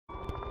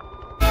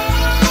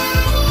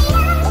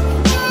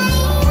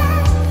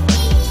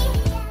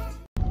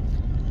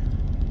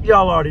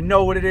Y'all already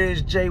know what it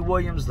is. Jay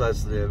Williams,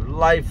 Let's Live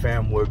Life,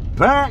 and we're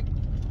back.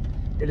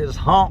 It is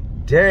hump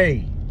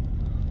day.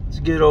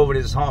 Let's get over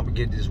this hump and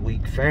get this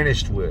week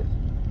finished with.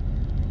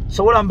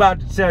 So what I'm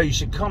about to tell you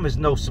should come as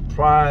no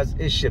surprise.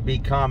 It should be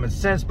common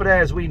sense, but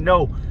as we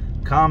know,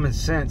 common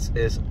sense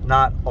is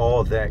not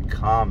all that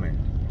common.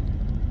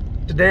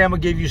 Today I'm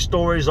gonna give you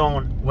stories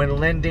on when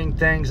lending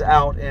things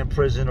out in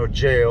prison or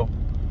jail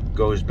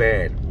goes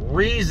bad.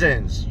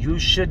 Reasons you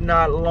should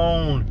not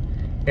loan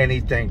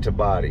anything to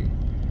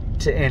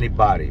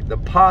anybody. The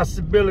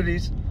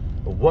possibilities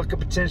of what could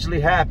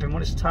potentially happen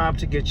when it's time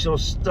to get your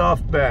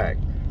stuff back.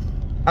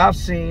 I've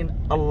seen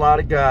a lot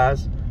of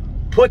guys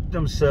put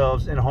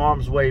themselves in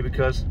harm's way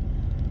because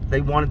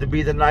they wanted to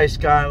be the nice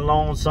guy and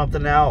loan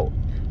something out.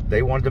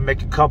 They wanted to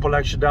make a couple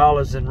extra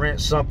dollars and rent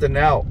something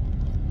out.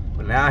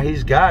 But now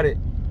he's got it.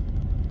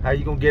 How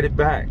you gonna get it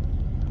back?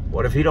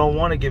 What if he don't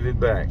want to give it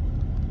back?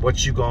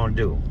 What you gonna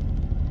do?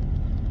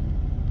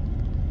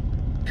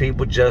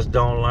 People just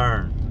don't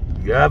learn.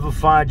 You ever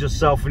find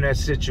yourself in that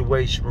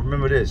situation,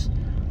 remember this: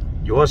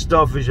 your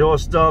stuff is your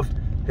stuff,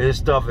 his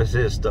stuff is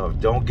his stuff.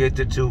 Don't get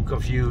the two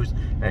confused,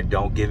 and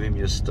don't give him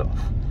your stuff.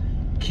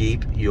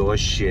 Keep your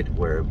shit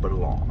where it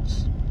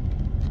belongs.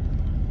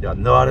 Y'all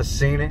know I done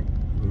seen it,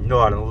 you know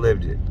I done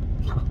lived it.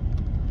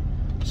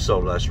 So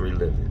let's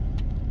relive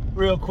it.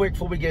 Real quick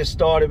before we get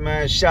started,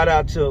 man, shout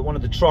out to one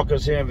of the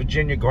truckers here in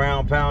Virginia,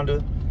 Ground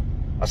Pounder.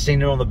 I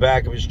seen it on the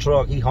back of his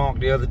truck. He honked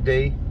the other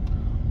day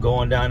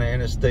going down the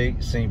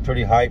interstate. Seemed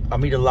pretty hype. I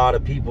meet a lot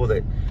of people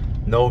that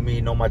know me,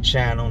 know my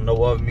channel,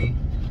 know of me.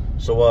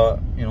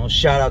 So you know,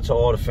 shout out to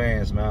all the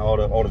fans, man, all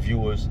the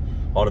viewers,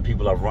 all the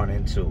people I've run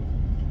into.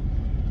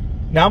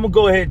 Now I'm gonna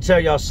go ahead and tell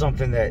y'all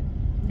something that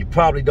you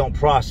probably don't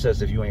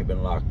process if you ain't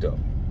been locked up.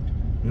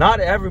 Not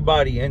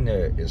everybody in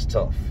there is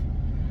tough.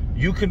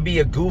 You can be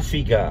a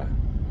goofy guy,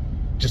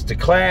 just a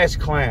class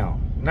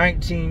clown,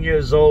 19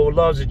 years old,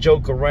 loves to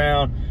joke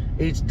around,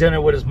 eats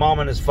dinner with his mom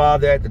and his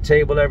father at the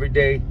table every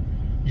day.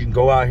 You can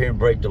go out here and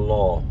break the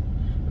law,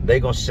 and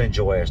they're gonna send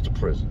your ass to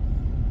prison.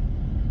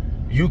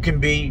 You can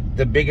be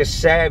the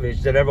biggest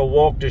savage that ever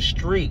walked the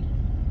street,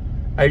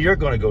 and you're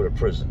gonna go to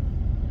prison.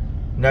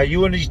 Now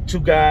you and these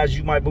two guys,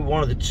 you might be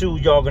one of the two,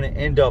 y'all gonna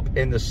end up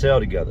in the cell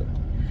together.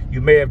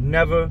 You may have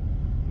never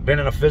been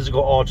in a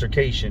physical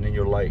altercation in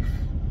your life,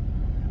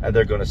 and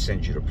they're gonna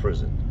send you to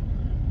prison.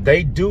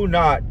 They do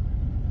not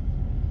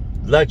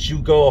let you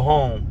go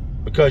home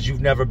because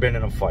you've never been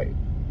in a fight.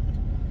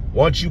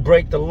 Once you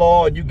break the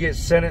law and you get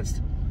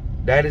sentenced,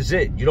 that is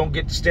it. You don't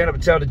get to stand up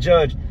and tell the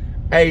judge,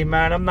 hey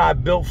man, I'm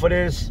not built for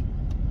this.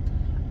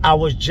 I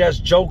was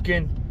just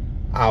joking.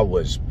 I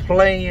was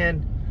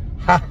playing.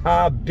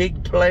 Haha,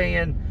 big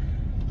playing.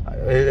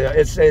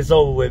 It's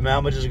over with, man.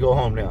 I'm gonna just go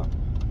home now.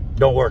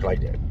 Don't work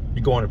like that.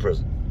 You're going to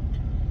prison.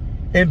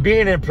 And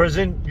being in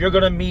prison, you're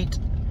gonna meet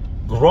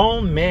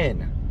grown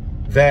men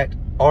that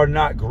are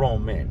not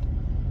grown men.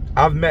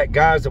 I've met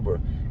guys that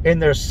were in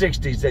their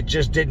 60s that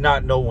just did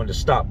not know when to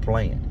stop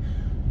playing.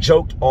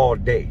 Joked all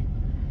day.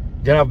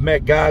 Then I've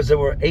met guys that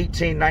were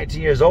 18,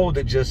 19 years old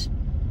that just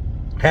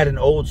had an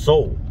old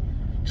soul.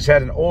 Just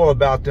had an aura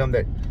about them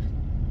that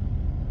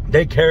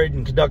they carried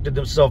and conducted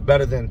themselves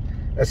better than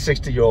a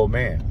 60-year-old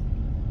man.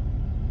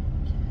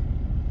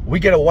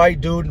 We get a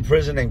white dude in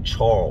prison named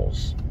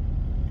Charles.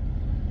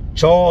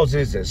 Charles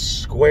is as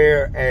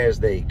square as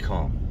they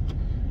come.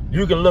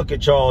 You can look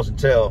at Charles and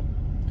tell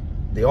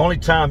the only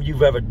time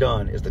you've ever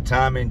done is the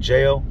time in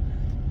jail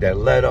that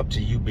led up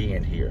to you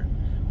being here.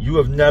 You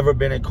have never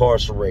been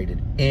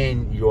incarcerated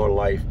in your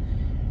life,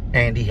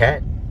 and he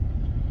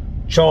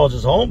hadn't.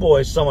 Charles's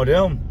homeboys, some of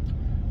them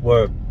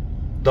were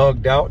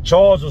thugged out.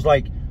 Charles was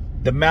like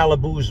the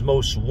Malibu's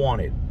most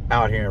wanted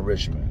out here in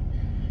Richmond.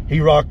 He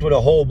rocked with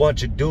a whole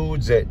bunch of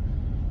dudes that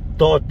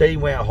thought they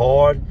went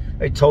hard.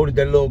 They toted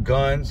their little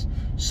guns,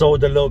 sold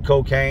their little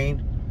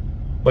cocaine.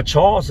 But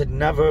Charles had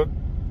never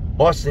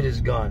busted his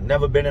gun,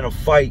 never been in a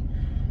fight,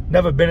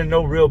 never been in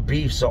no real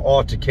beefs or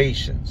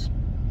altercations.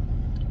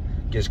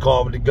 Gets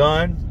caught with the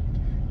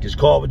gun, gets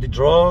caught with the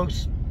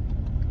drugs.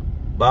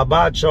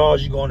 Bye-bye,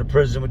 Charles, you're going to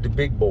prison with the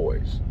big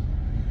boys.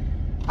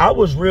 I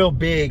was real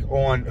big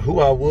on who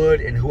I would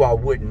and who I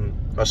wouldn't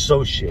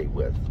associate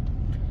with.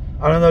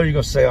 I don't know, you're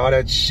going to say, oh,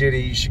 that's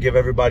shitty, you should give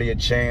everybody a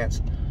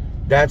chance.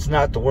 That's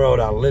not the world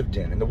I lived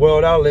in. In the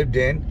world I lived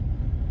in,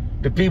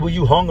 the people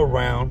you hung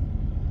around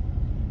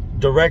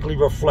directly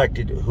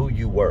reflected who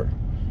you were.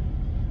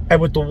 And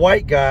with the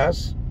white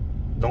guys,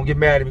 don't get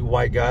mad at me,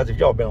 white guys, if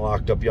y'all been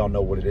locked up, y'all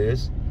know what it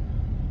is.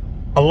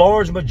 A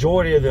large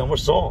majority of them were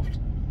soft.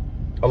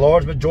 A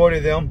large majority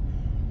of them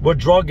were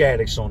drug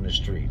addicts on the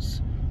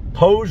streets,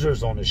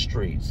 posers on the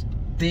streets,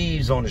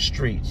 thieves on the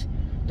streets.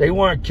 They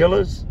weren't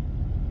killers.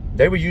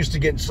 They were used to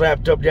getting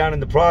slapped up down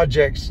in the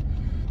projects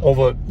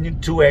over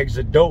 2 eggs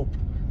of dope.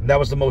 And that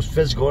was the most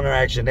physical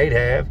interaction they'd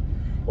have.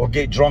 Or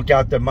get drunk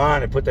out their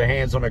mind and put their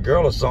hands on a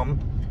girl or something.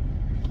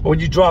 But when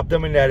you drop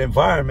them in that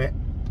environment,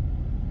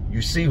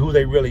 you see who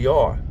they really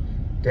are.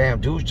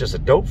 Damn, dude's just a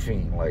dope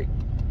fiend. Like,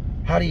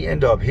 how do you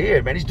end up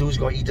here? Man, these dudes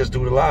gonna eat this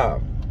dude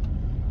alive.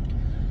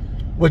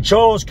 With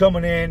Charles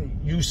coming in,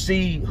 you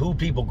see who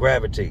people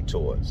gravitate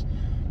towards,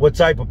 what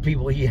type of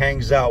people he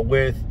hangs out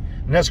with,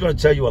 and that's going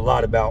to tell you a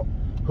lot about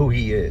who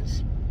he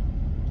is.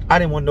 I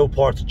didn't want no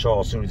parts of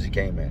Charles as soon as he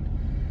came in.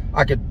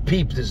 I could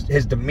peep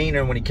his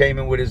demeanor when he came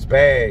in with his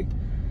bag,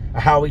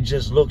 how he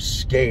just looked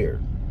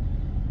scared.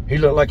 He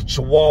looked like a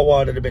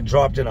chihuahua that had been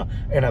dropped in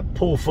a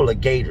pool full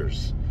of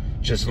gators.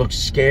 Just looked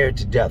scared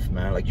to death,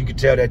 man. Like you could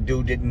tell that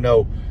dude didn't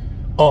know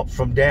up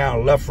from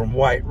down, left from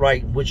right,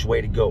 and which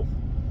way to go.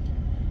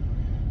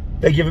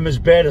 They give him his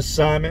bed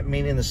assignment,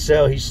 meaning the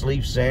cell he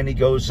sleeps in. He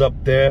goes up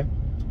there,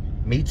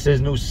 meets his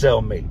new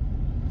cellmate.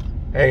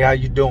 Hey, how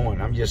you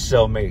doing? I'm your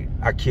cellmate.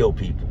 I kill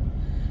people.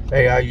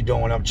 Hey, how you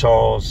doing? I'm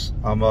Charles.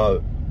 I'm a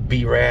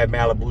B-Rad,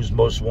 Malibu's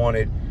most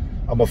wanted.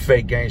 I'm a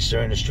fake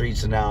gangster in the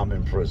streets, and now I'm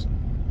in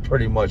prison.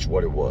 Pretty much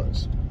what it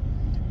was.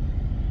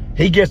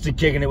 He gets to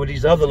kicking it with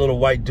these other little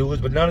white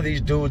dudes, but none of these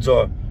dudes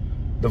are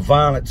the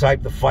violent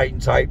type, the fighting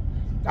type.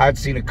 I'd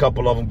seen a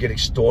couple of them get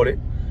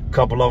extorted. A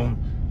couple of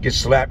them get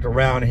slapped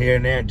around here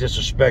and there and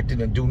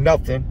disrespected and do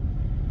nothing.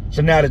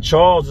 So now that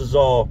Charles is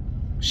all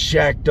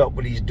shacked up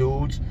with these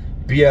dudes,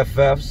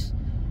 BFFs,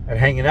 and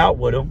hanging out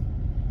with them,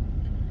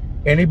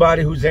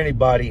 anybody who's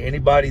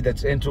anybody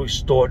that's into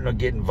extorting or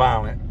getting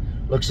violent,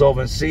 looks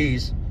over and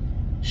sees,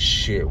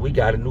 shit, we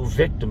got a new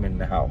victim in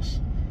the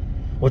house.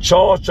 Well,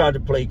 Charles tried to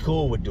play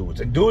cool with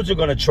dudes, and dudes are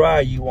going to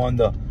try you on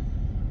the,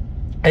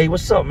 hey,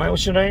 what's up, man?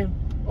 What's your name?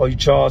 Oh, you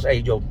Charles? Hey,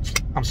 yo,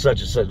 I'm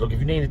such and such. Look, if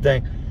you need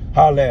anything,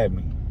 holler at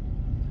me.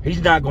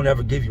 He's not going to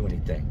ever give you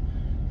anything.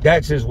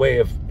 That's his way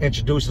of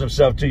introducing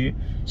himself to you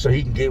so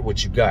he can get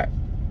what you got.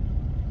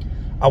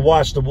 I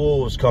watched the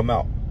wolves come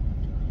out.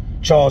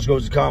 Charles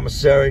goes to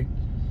commissary,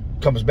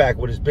 comes back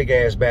with his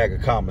big-ass bag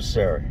of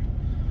commissary.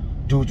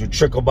 Dudes would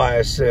trickle by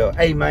his cell.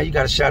 Hey, man, you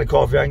got a shot of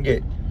coffee I can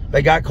get?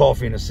 They got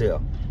coffee in the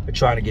cell. They're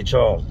trying to get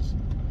Charles.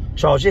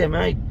 Charles, yeah,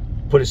 man.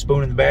 He put his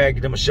spoon in the bag,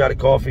 get them a shot of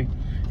coffee.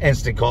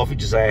 Instant coffee,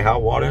 just add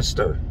hot water and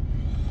stir.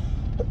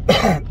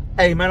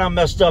 Hey, man, I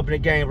messed up in the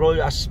game,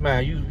 bro. I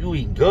smell you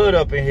eating good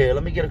up in here.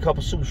 Let me get a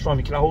couple soups from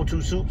you. Can I hold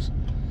 2 soups?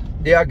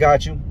 Yeah, I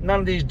got you.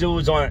 None of these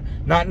dudes aren't,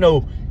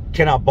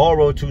 can I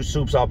borrow 2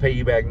 soups? I'll pay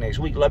you back next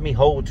week. Let me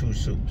hold 2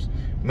 soups.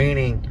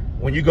 Meaning,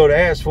 when you go to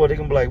ask for it, they're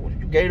going to be like, well,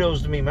 you gave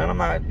those to me, man. I'm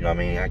not, you know what I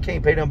mean? I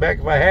can't pay them back.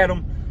 If I had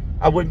them,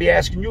 I wouldn't be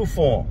asking you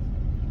for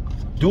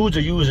them. Dudes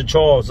are using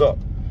Charles up.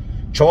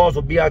 Charles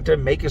would be out there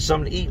making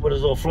something to eat with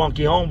his little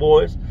flunky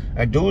homeboys.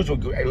 And dudes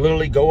would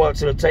literally go up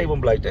to the table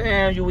and be like,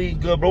 damn, you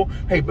eating good, bro.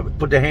 Hey,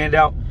 put the hand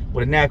out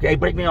with a napkin. Hey,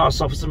 break me off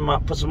some,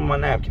 put some in my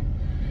napkin.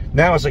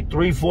 Now it's like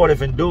 3-4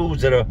 different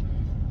dudes that are,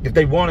 if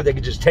they wanted, they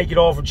could just take it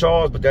off from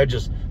Charles, but they're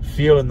just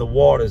feeling the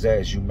waters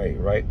as you may,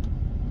 right?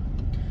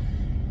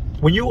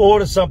 When you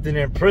order something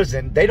in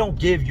prison, they don't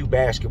give you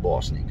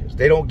basketball sneakers.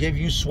 They don't give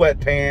you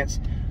sweatpants.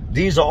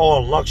 These are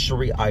all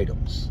luxury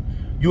items.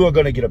 You are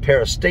going to get a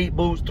pair of state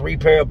boots, 3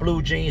 pair of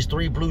blue jeans,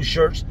 3 blue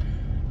shirts,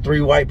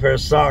 3 white pair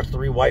of socks,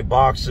 3 white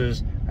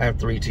boxers, and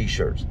 3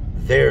 t-shirts.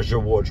 There's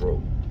your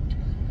wardrobe.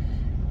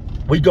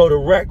 We go to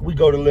rec, we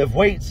go to lift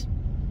weights.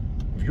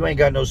 If you ain't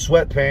got no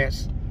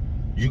sweatpants,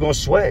 you're going to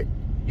sweat.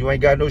 You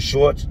ain't got no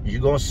shorts,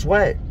 you're going to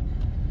sweat.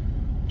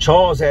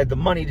 Charles had the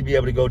money to be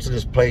able to go to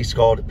this place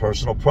called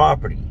Personal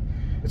Property.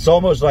 It's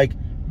almost like,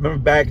 remember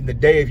back in the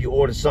day, if you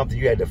ordered something,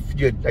 you had to,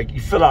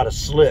 you fill out a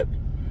slip,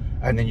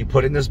 and then you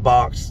put it in this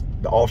box.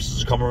 The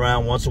officers come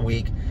around once a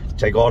week,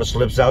 take all the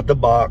slips out the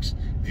box.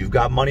 If you've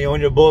got money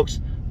on your books,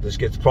 this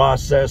gets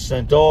processed,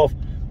 sent off.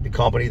 The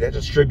company that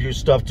distributes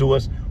stuff to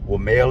us will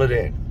mail it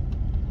in.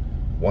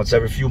 Once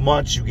every few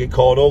months, you get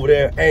called over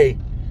there. Hey,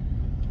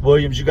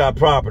 Williams, you got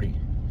property.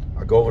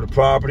 I go over to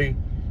property.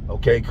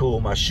 Okay,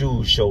 cool. My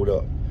shoes showed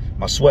up.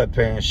 My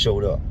sweatpants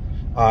showed up.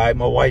 All right,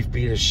 my wife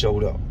beaters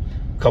showed up.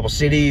 A couple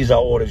CDs I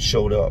ordered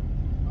showed up.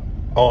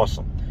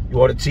 Awesome. You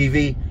order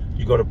TV,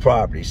 you go to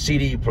property.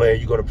 CD player,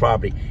 you go to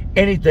property.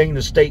 Anything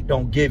the state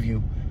don't give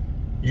you,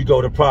 you go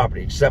to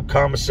property. Except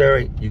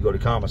commissary, you go to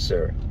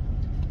commissary.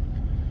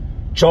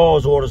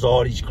 Charles orders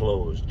all these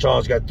clothes.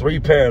 Charles got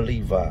 3 pair of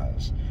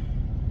Levi's,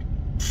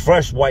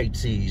 fresh white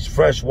tees,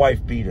 fresh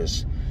wife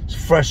beaters,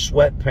 fresh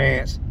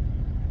sweatpants,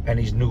 and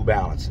these New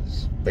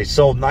Balances. They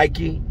sold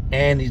Nike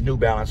and these New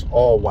Balance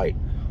all white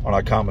on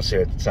our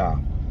commissary at the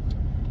time.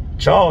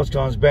 Charles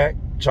comes back.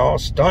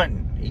 Charles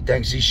stunting. He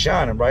thinks he's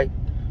shining, right?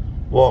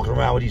 Walking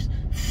around with these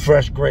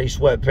fresh gray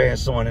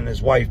sweatpants on and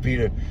his wife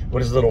beater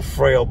with his little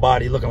frail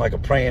body looking like a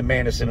praying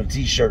mantis in a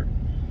t-shirt.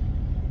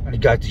 And he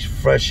got these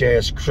fresh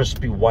ass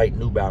crispy white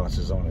New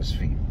Balances on his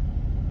feet.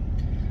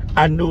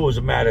 I knew it was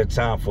a matter of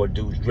time for a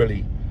dude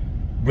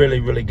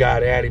really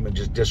got at him and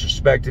just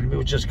disrespected him. It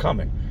was just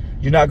coming.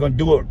 You're not going to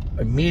do it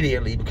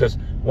immediately, because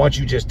once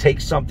you just take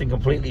something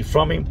completely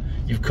from him,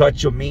 you've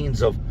cut your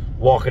means of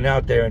walking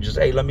out there and just,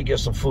 hey, let me get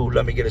some food,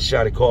 let me get a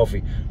shot of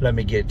coffee, let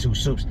me get 2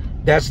 soups.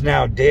 That's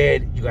now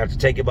dead. You have to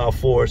take it by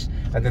force,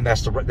 and then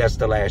that's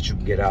the last you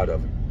can get out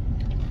of it.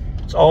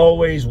 It's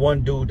always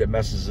one dude that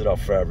messes it up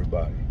for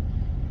everybody.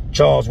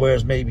 Charles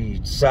wears maybe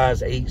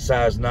size 8,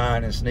 size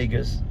 9 in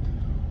sneakers,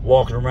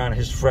 walking around in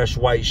his fresh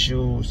white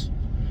shoes.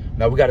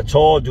 Now we got a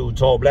tall dude,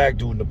 tall black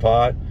dude in the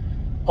pod,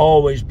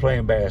 always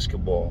playing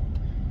basketball.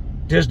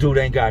 This dude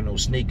ain't got no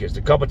sneakers.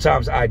 The couple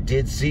times I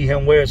did see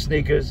him wear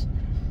sneakers,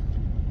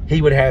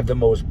 he would have the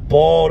most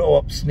balled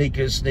up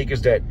sneakers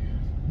that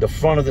the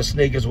front of the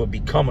sneakers would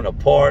be coming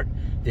apart.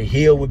 The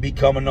heel would be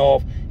coming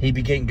off. He'd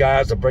be getting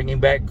guys to bring him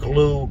back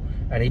glue,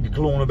 and he'd be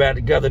gluing them back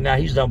together. Now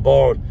he's done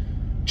borrowed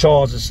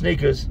Charles'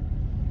 sneakers,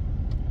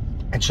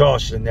 and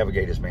Charles should have never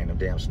gave this man them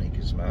damn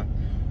sneakers, man.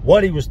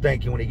 What he was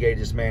thinking when he gave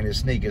this man his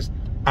sneakers,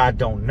 I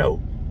don't know.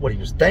 What he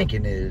was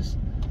thinking is,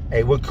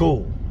 hey, we're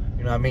cool.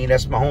 You know what I mean?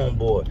 That's my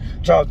homeboy.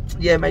 Charles,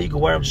 yeah, man, you can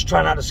wear them. Just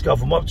try not to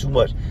scuff them up too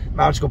much. Man,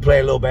 I'm just going to play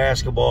a little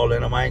basketball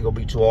in them. I ain't going to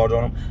be too hard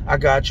on them. I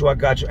got you. I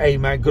got you. Hey,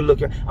 man, good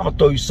looking. I'm going to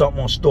throw you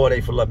something on store day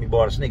for letting me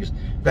borrow the sneakers.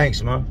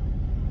 Thanks, man.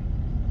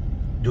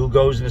 Dude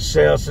goes in the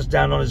cell, sits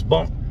down on his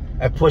bunk,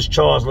 and puts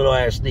Charles' little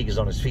ass sneakers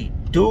on his feet.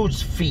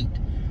 Dude's feet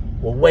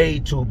were way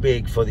too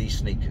big for these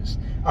sneakers.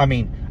 I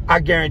mean, I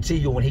guarantee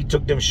you when he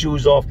took them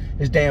shoes off,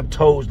 his damn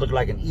toes looked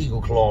like an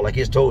eagle claw, like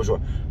his toes were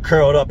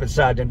curled up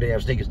inside them damn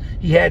sneakers.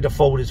 He had to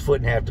fold his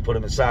foot in half to put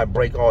them inside and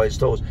break all his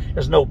toes.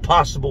 There's no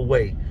possible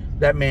way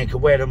that man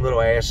could wear them little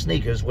ass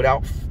sneakers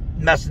without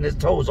messing his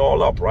toes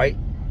all up, right?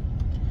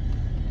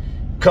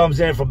 Comes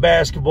in from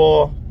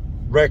basketball,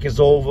 rec is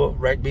over.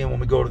 Rec being when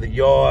we go to the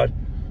yard.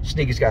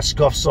 Sneakers got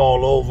scuffs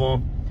all over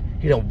them.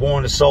 He done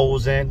worn the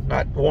soles in,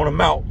 not worn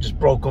them out, just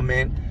broke them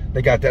in.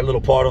 They got that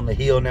little part on the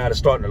heel now that's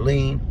starting to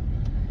lean.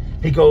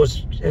 He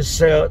goes in his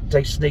cell,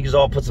 takes sneakers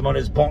off, puts them on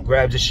his bunk,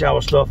 grabs his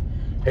shower stuff,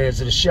 heads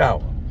to the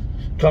shower.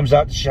 Comes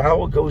out the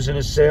shower, goes in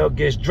his cell,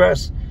 gets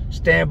dressed,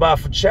 stand by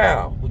for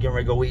chow. We getting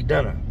ready to go eat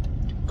dinner.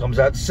 Comes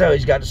out the cell,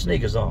 he's got the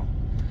sneakers on.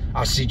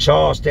 I see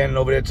Charles standing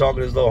over there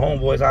talking to his little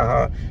homeboys,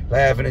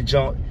 laughing and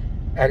junk.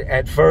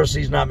 At first,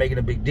 he's not making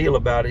a big deal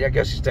about it. I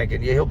guess he's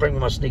thinking, yeah, he'll bring me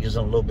my sneakers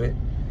on a little bit.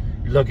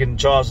 Looking,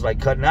 Charles is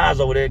like cutting eyes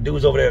over there.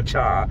 Dude's over there,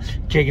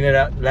 kicking it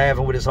out,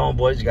 laughing with his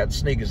homeboys. He got the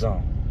sneakers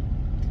on.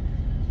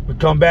 We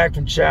come back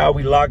from chow,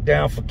 we lock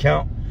down for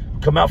count.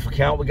 We come out for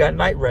count, we got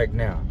night rec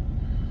now.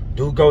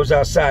 Dude goes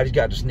outside, he's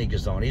got the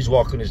sneakers on. He's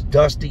walking this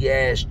dusty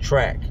ass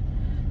track.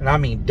 And I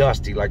mean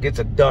dusty, like it's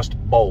a dust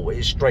bowl.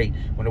 It's straight.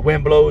 When the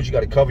wind blows, you got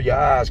to cover your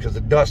eyes because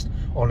the dust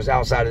on this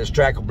outside of this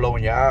track will blow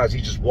in your eyes.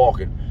 He's just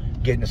walking,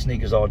 getting the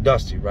sneakers all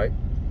dusty, right?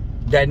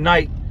 That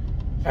night,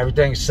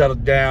 everything's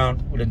settled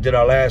down. We done did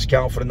our last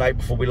count for the night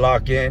before we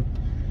lock in.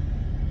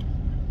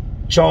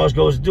 Charles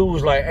goes, dude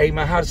was like, hey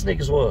man, how the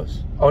sneakers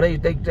was? Oh, they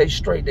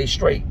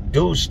straight.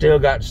 Dude still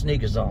got the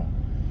sneakers on.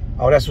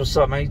 Oh, that's what's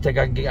up, man. You think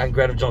I can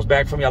grab them Jones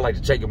back from you? I like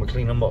to take them and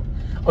clean them up.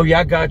 Oh yeah,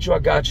 I got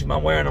you, man.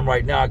 I'm wearing them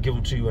right now. I'll give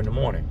them to you in the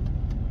morning.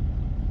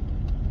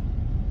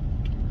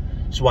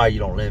 That's why you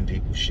don't lend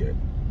people shit.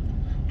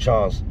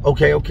 Charles,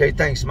 okay,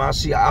 thanks, man.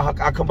 I'll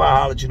come by and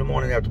holler at you in the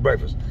morning after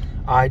breakfast.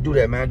 All right, do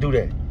that, man, do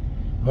that.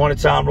 Morning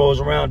time rolls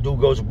around, dude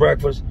goes to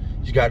breakfast.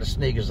 He's got the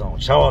sneakers on.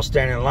 Charles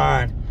standing in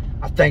line.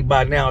 I think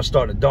by now it's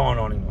starting to dawn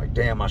on him, like,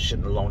 damn, I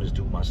shouldn't have loaned this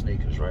dude my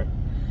sneakers, right?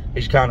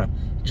 He's kind of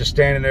just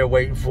standing there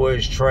waiting for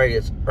his tray.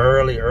 It's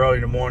early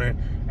in the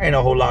morning. Ain't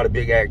a whole lot of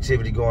big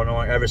activity going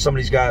on. Some of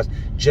these guys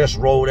just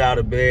rolled out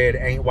of bed,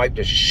 ain't wiped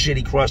the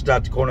shitty crust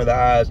out the corner of their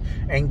eyes,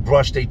 ain't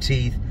brushed their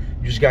teeth.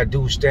 You just got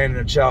dudes standing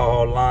in the chow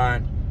hall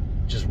line,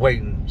 just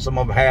waiting. Some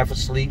of them half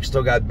asleep,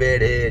 still got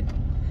bedhead.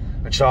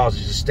 And Charles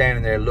is just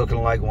standing there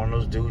looking like one of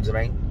those dudes that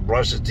ain't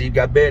brushed his teeth,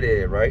 got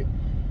bedhead, right?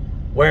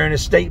 Wearing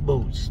his state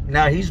boots.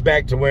 Now he's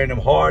back to wearing them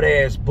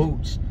hard-ass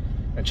boots.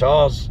 And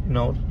Charles, you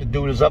know, the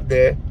dude is up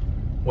there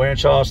wearing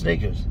Charles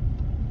sneakers.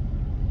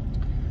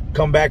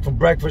 Come back from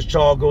breakfast,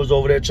 Charles goes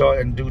over there,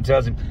 and the dude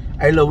tells him,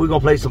 hey, look, we're going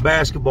to play some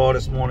basketball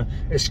this morning.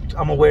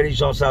 I'm going to wear these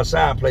jumps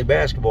outside and play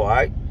basketball, all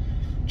right?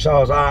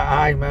 Charles, all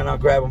right, man, I'll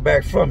grab them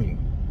back from you.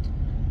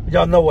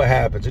 Y'all know what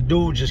happens. The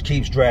dude just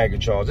keeps dragging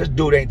Charles. This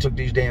dude ain't took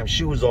these damn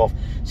shoes off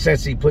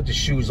since he put the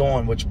shoes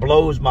on, which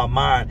blows my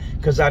mind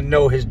because I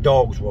know his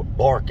dogs were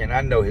barking.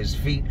 I know his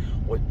feet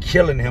were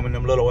killing him in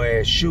them little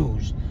ass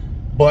shoes.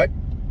 But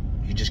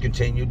he just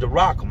continued to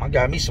rock them. I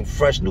got me some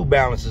fresh New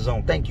Balances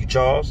on. Thank you,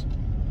 Charles.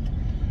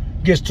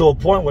 Gets to a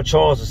point where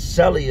Charles'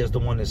 cellie is the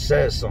one that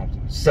says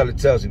something. Cellie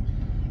tells him,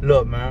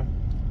 look, man,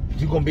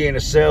 you're going to be in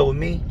a cell with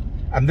me.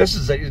 And this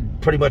is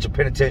pretty much a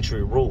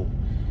penitentiary rule.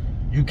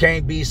 You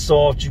can't be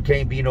soft. You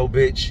can't be no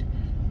bitch.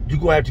 You're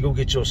going to have to go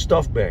get your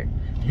stuff back.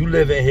 You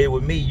live in here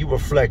with me. You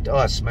reflect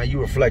us, man. You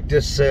reflect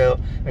this cell.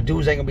 And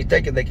dudes ain't going to be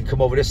thinking they can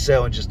come over this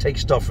cell and just take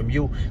stuff from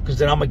you because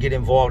then I'm going to get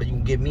involved and you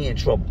can get me in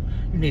trouble.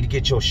 You need to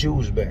get your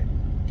shoes back.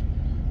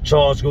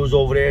 Charles goes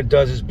over there and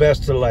does his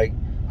best to like,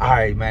 all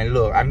right, man,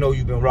 look, I know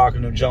you've been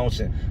rocking them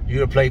Johnson. You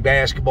done play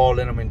basketball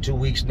in them in 2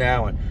 weeks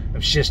now and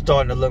them shit's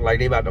starting to look like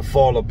they about to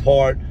fall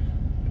apart.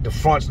 The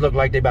fronts look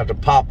like they about to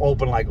pop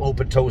open like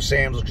open-toe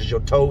sandals because your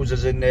toes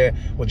is in there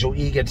with your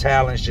eager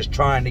talons just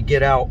trying to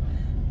get out.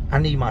 I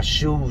need my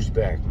shoes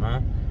back,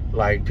 man.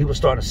 Like, people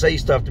starting to say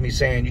stuff to me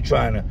saying you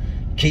trying to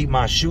keep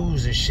my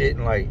shoes and shit.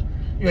 And, like,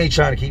 you ain't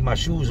trying to keep my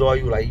shoes, are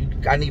you? Like,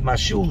 I need my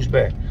shoes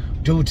back.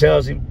 Dude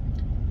tells him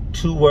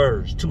 2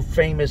 words, 2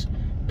 famous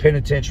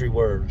penitentiary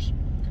words.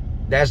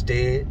 That's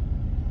dead.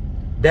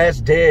 That's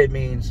dead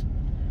means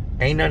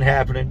Ain't nothing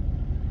happening.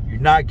 You're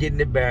not getting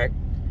it back.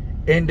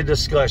 End the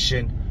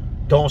discussion.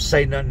 Don't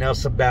say nothing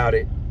else about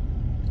it.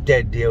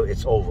 Dead deal.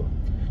 It's over.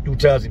 Dude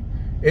tells him,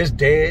 it's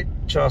dead.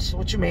 Charles,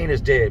 what you mean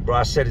it's dead? Bro,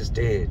 I said it's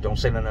dead. Don't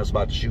say nothing else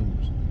about the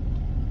shoes.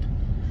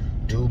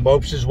 Dude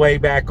mopes his way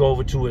back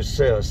over to his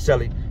cell.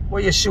 Celly,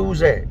 where your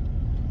shoes at?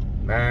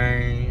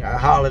 Man, I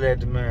hollered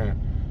at the man.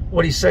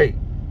 What'd he say?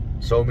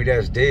 Told me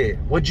that's dead.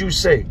 What'd you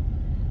say?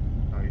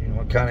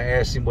 I kind of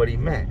asked him what he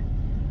meant.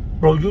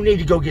 Bro, you need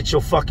to go get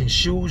your fucking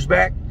shoes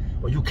back,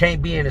 or you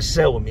can't be in a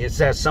cell with me. It's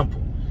that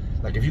simple.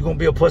 Like, if you're going to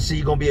be a pussy,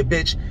 you're going to be a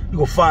bitch, you're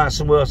going to find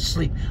somewhere else to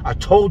sleep. I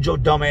told your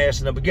dumb ass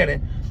in the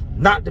beginning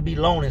not to be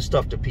loaning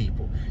stuff to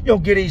people. You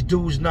don't get these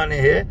dudes nothing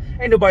in here.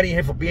 Ain't nobody in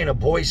here for being a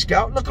Boy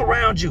Scout. Look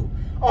around you.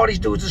 All these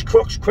dudes is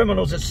crooks,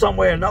 criminals in some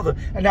way or another,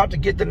 and out to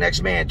get the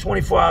next man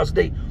 24 hours a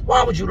day.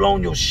 Why would you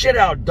loan your shit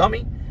out,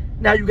 dummy?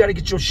 Now you got to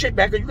get your shit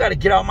back, or you got to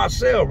get out of my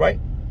cell, right?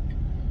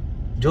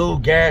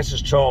 Dude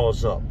gasses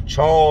Charles up.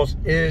 Charles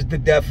is the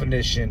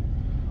definition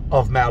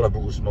of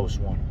Malibu's most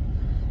wanted.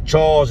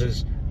 Charles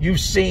is, you've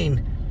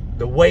seen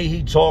the way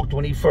he talked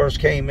when he first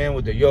came in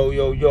with the yo,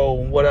 yo, yo,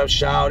 and what up,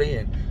 shouty,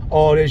 and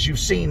all this. You've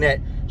seen that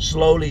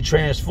slowly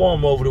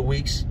transform over the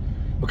weeks,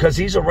 because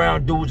he's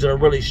around dudes that are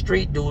really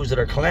street dudes that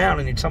are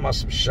clowning. You talking about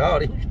some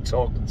shouty? Who you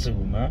talking to,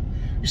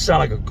 man? You sound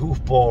like a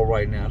goofball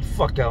right now. The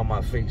fuck out of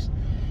my face.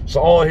 So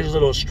all his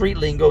little street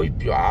lingo, he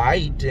be all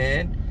right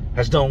then,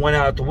 has done went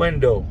out the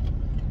window.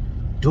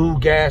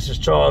 Dude gasses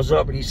Charles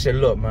up and he said,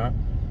 look,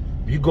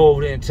 man, you go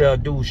over there and tell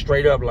dude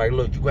straight up, like,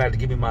 look, you're going to have to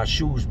give me my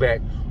shoes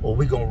back or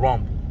we going to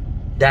rumble.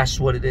 That's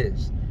what it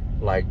is.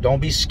 Like, don't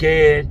be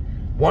scared.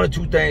 One or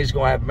two things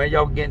going to happen, man.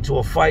 Y'all can get into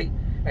a fight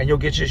and you'll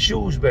get your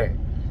shoes back.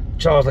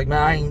 Charles like,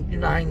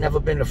 man, I ain't never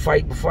been in a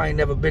fight before. I ain't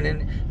never been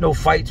in no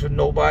fights with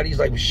nobody. He's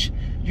like, well,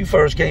 you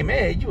first came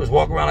in, you was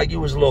walking around like you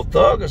was a little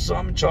thug or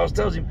something. Charles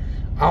tells him,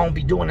 I don't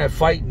be doing that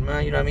fighting,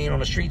 man. You know what I mean? On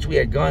the streets, we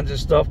had guns and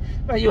stuff.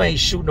 Man, you ain't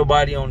shooting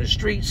nobody on the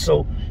streets.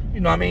 So,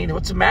 you know what I mean?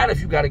 What's the matter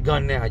if you got a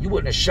gun now? You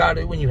wouldn't have shot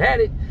it when you had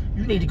it.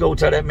 You need to go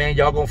tell that man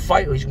y'all gonna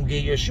fight or he's gonna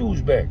get your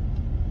shoes back.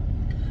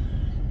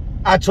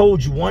 I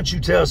told you, once you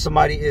tell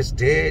somebody it's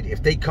dead,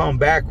 if they come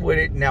back with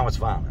it, now it's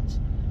violence.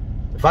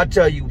 If I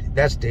tell you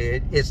that's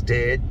dead, it's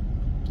dead,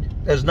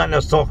 there's nothing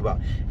else to talk about.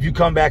 If you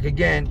come back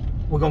again,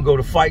 we're gonna go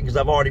to fighting because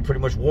I've already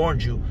pretty much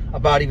warned you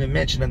about even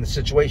mentioning the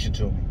situation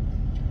to me.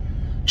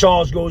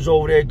 Charles goes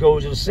over there,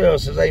 goes to the cell,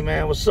 says, hey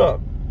man, what's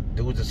up?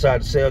 Dude's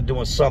inside the cell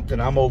doing something.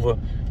 I'm over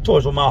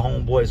towards where my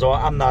homeboys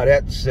are. I'm not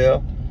at the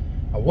cell.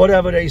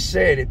 Whatever they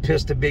said, it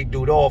pissed the big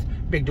dude off.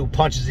 Big dude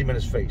punches him in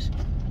his face.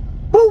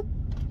 Boop!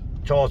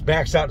 Charles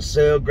backs out the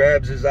cell,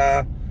 grabs his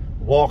eye,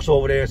 walks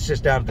over there and sits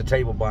down at the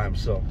table by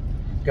himself.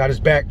 Got his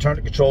back turned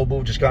to control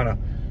booth, just kind of,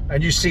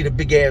 and you see the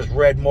big ass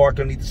red mark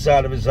underneath the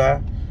side of his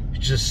eye.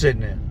 He's just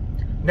sitting there.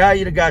 Now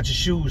you done got your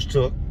shoes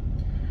took.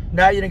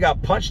 Now you done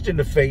got punched in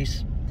the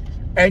face.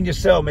 And your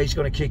cellmate's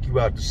going to kick you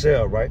out the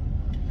cell, right?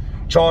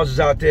 Charles is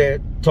out there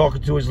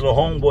talking to his little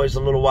homeboys a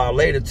little while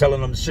later,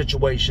 telling them the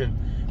situation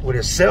with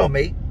his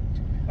cellmate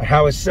and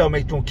how his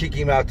cellmate's going to kick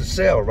him out the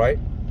cell, right?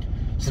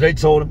 So they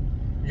told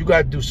him, you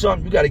got to do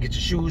something. You got to get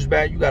your shoes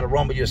back. You got to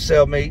rumble your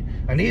cellmate.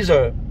 And these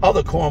are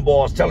other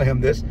cornballs telling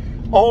him this.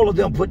 All of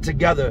them put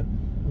together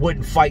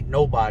wouldn't fight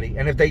nobody.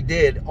 And if they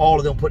did, all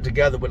of them put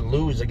together would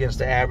lose against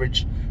the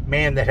average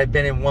man that had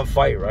been in one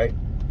fight, right?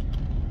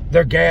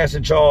 They're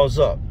gassing Charles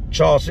up.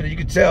 Charles said, you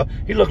could tell,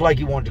 he looked like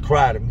he wanted to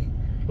cry to me.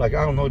 Like,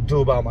 I don't know what to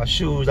do about my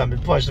shoes. I've been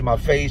punched in my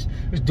face.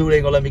 This dude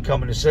ain't gonna let me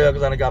come in the cell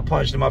because I done got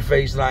punched in my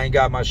face and I ain't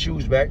got my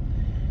shoes back.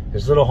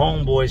 His little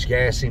homeboys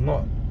gas him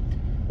up.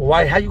 Well,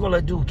 why? How you gonna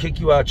let dude kick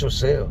you out your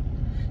cell?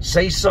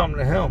 Say something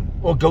to him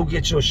or go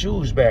get your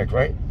shoes back,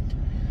 right?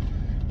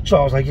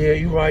 Charles like, yeah,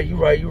 you right, you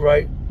right, you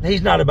right.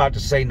 He's not about to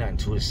say nothing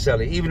to his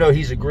cellie. Even though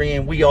he's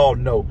agreeing, we all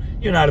know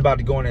you're not about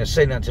to go in there and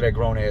say nothing to that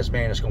grown-ass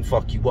man that's gonna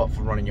fuck you up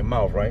for running your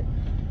mouth, right?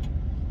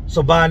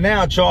 So by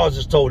now, Charles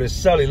has told his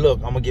cellie, look,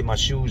 I'm going to get my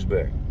shoes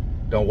back.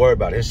 Don't worry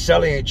about it. His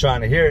cellie ain't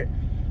trying to hear it.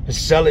 His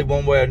cellie,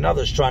 one way or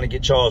another, is trying to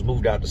get Charles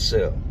moved out the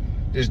cell.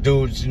 This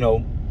dude's, you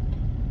know,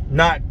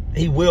 not,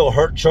 he will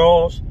hurt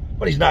Charles,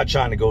 but he's not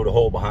trying to go the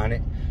hole behind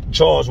it.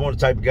 Charles is one of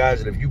the type of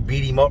guys that if you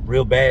beat him up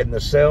real bad in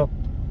the cell,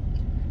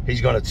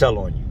 he's going to tell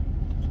on you.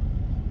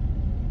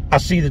 I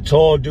see the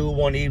tall dude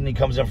one evening,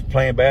 comes in from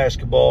playing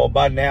basketball.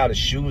 By now, the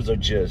shoes are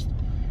just,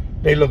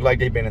 they look like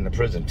they've been in the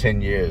prison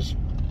 10 years.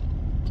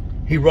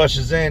 He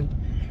rushes in,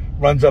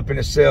 runs up in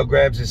the cell,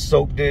 grabs his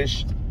soap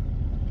dish,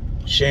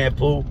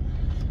 shampoo,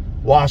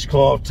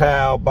 washcloth,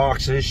 towel,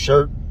 boxers,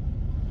 shirt,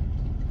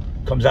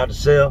 comes out the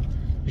cell.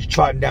 He's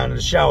trotting down in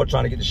the shower,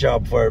 trying to get the shower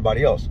before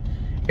everybody else,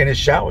 in his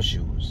shower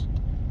shoes.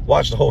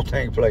 Watch the whole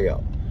thing play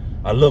out.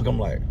 I look, I'm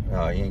like,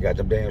 oh, he ain't got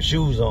them damn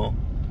shoes on.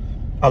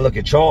 I look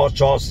at Charles.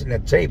 Charles sitting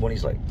at the table, and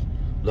he's like,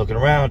 looking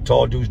around,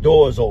 tall dude's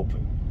door is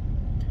open.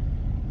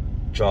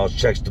 Charles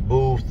checks the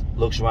booth,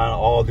 looks around at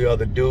all the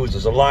other dudes.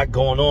 There's a lot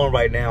going on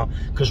right now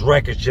because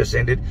records just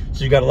ended.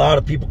 So you got a lot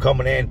of people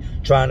coming in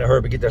trying to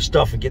hurry to get their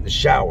stuff and get in the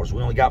showers.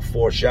 We only got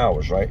 4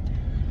 showers, right?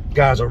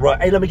 Guys are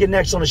right. Hey, let me get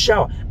next on the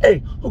shower.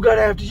 Hey, who got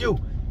after you?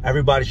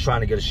 Everybody's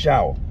trying to get a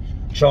shower.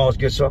 Charles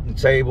gets up on the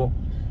table,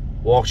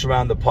 walks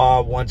around the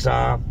pod one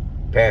time,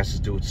 passes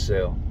dude's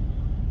cell.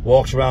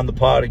 Walks around the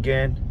pod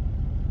again,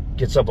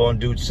 gets up on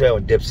dude's cell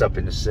and dips up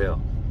in the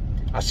cell.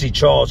 I see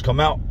Charles come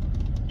out.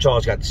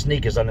 Charles got the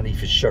sneakers underneath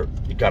his shirt.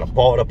 He got them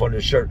balled up under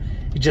his shirt.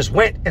 He just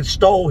went and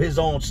stole his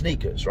own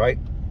sneakers, right?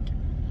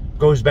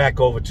 Goes back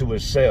over to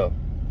his cell.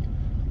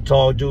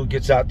 Tall dude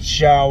gets out the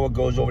shower,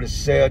 goes over to the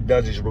cell,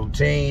 does his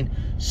routine,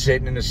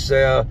 sitting in the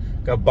cell,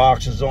 got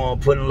boxers on,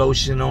 putting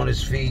lotion on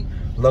his feet,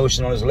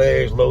 lotion on his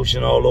legs,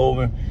 lotion all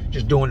over.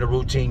 Just doing the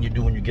routine you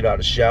do when you get out of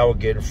the shower,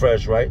 getting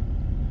fresh, right?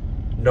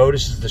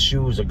 Notices the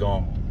shoes are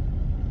gone.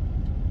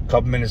 A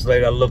couple minutes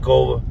later, I look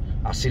over.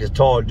 I see the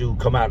tall dude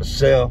come out of the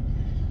cell.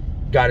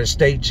 Got his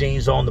state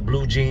jeans on, the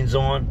blue jeans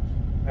on,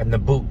 and the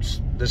boots,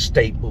 the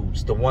state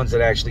boots, the ones that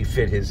actually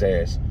fit his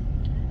ass,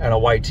 and a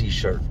white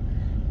t-shirt.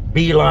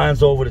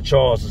 Beelines over to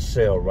Charles'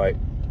 cell, right?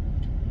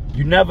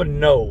 You never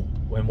know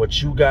when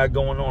what you got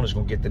going on is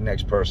going to get the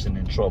next person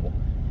in trouble.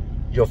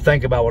 You'll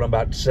think about what I'm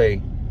about to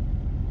say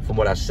from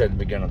what I said in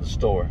the beginning of the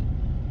story.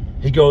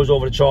 He goes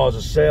over to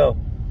Charles' cell.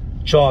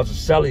 Charles'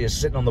 cellie is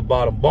sitting on the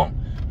bottom bunk.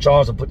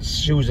 Charles will put the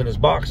shoes in his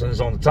box and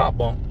is on the top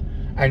bunk.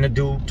 And the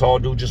dude, tall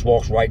dude, just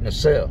walks right in the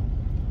cell.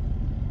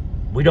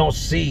 We don't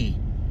see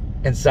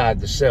inside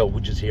the cell,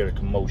 we just hear the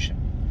commotion.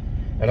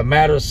 In a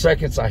matter of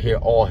seconds, I hear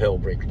all hell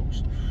break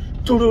loose.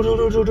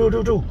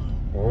 Do-do-do-do-do-do-do-do.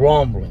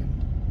 Rumbling.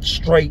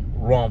 Straight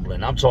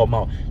rumbling. I'm talking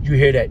about, you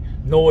hear that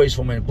noise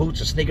from when boots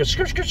and sneakers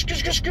skirt, skirt, skirt,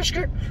 skirt, skirt,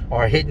 skirt,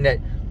 are hitting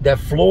that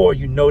floor.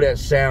 You know that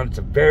sound. It's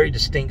a very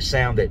distinct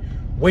sound that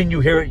when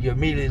you hear it, you're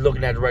immediately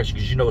looking that direction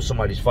because you know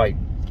somebody's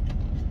fighting.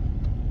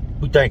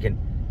 We're thinking,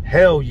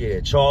 hell yeah,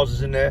 Charles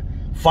is in there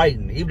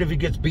fighting. Even if he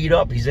gets beat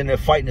up, he's in there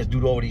fighting this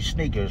dude over these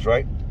sneakers,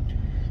 right?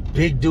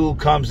 Big dude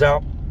comes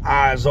out,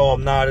 eyes all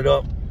knotted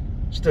up,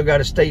 still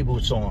got his stay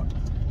boots on.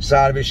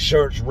 Side of his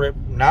shirt's ripped,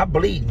 not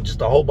bleeding,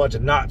 just a whole bunch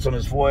of knots on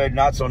his forehead,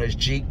 knots on his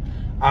cheek,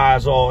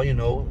 eyes all, you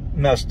know,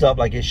 messed up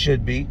like it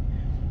should be.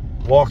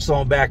 Walks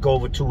on back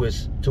over to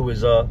his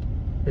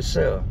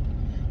cell.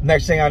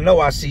 Next thing I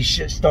know, I see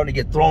shit starting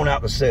to get thrown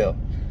out the cell.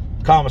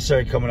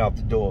 Commissary coming out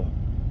the door.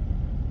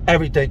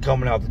 Everything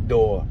coming out the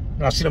door.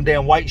 And I see them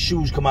damn white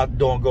shoes come out the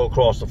door and go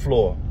across the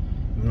floor.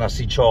 And I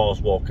see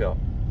Charles walk out.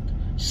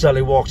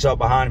 Sully walks up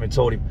behind him and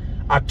told him,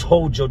 I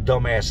told your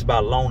dumb ass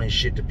about loaning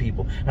shit to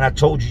people. And I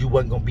told you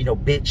wasn't going to be no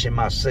bitch in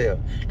my cell.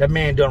 That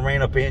man done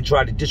ran up here and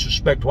tried to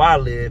disrespect where I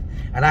live.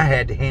 And I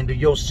had to handle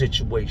your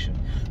situation.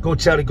 Go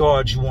tell the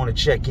guards you want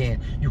to check in.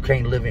 You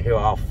can't live in here or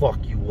I'll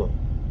fuck you up.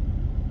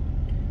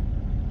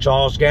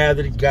 Charles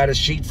gathered, got his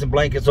sheets and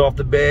blankets off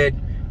the bed,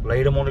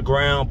 laid them on the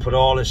ground, put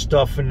all his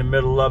stuff in the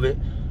middle of it,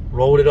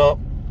 rolled it up,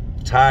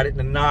 tied it in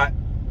a knot,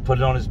 put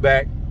it on his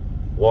back,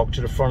 walked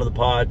to the front of the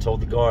pod,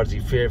 told the guards he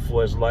feared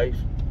for his life,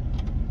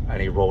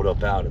 and he rolled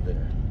up out of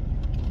there.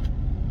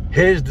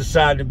 His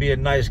decided to be a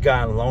nice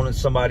guy and loaning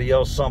somebody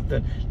else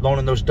something,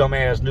 loaning those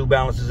dumbass New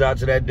Balances out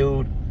to that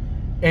dude,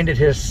 ended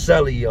his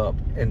cellie up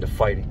into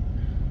fighting.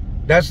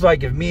 That's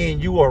like if me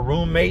and you are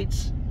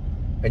roommates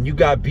and you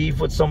got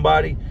beef with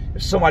somebody,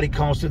 if somebody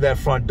comes through that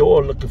front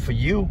door looking for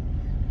you,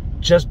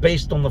 just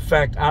based on the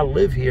fact I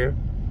live here,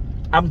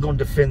 I'm going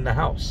to defend the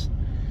house.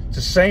 It's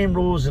the same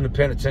rules in the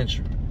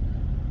penitentiary.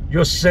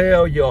 Your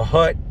cell, your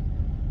hut,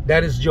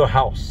 that is your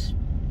house.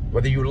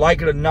 Whether you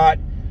like it or not,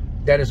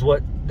 that is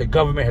what the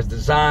government has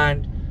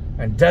designed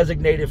and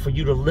designated for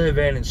you to live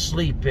in and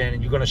sleep in,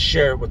 and you're going to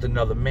share it with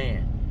another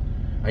man.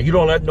 And you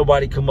don't let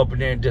nobody come up in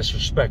there and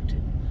disrespect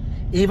it.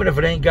 Even if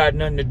it ain't got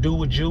nothing to do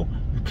with you,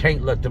 you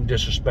can't let them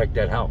disrespect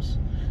that house.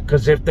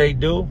 Because if they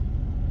do,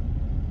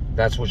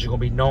 that's what you're going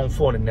to be known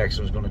for, and the next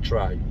one's going to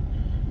try you.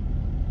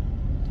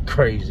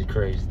 Crazy,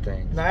 crazy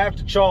things. Now,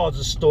 after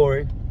Charles'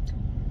 story,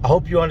 I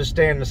hope you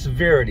understand the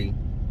severity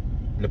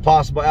and the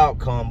possible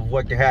outcome of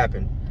what can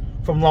happen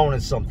from loaning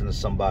something to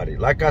somebody.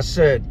 Like I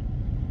said,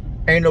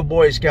 ain't no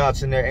Boy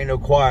Scouts in there, ain't no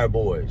choir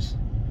boys.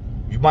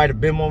 You might have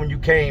been one when you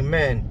came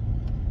in,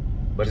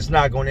 but it's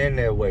not going to end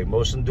that way.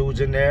 Most of them dudes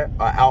in there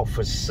are out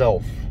for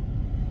self.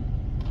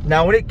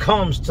 Now, when it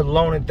comes to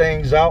loaning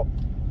things out,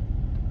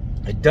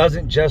 it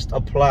doesn't just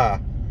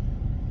apply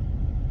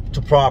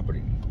to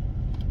property.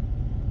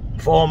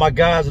 For all my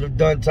guys that have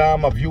done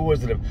time, my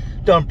viewers that have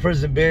done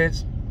prison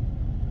bids,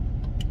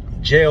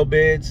 jail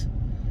bids,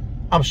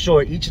 I'm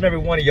sure each and every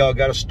one of y'all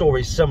got a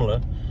story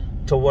similar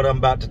to what I'm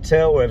about to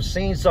tell or have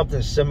seen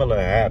something similar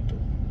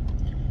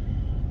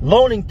happen.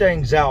 Loaning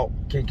things out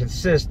can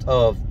consist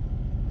of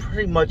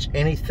pretty much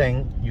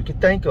anything you can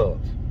think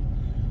of.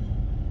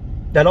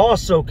 That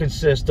also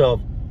consists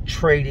of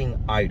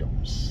trading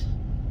items.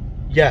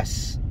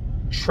 Yes,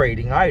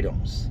 trading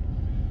items.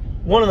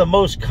 One of the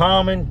most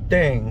common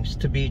things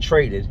to be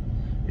traded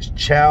is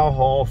chow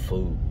hall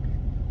food.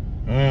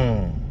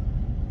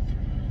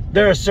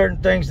 There are certain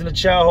things in the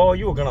chow hall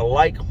you are going to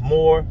like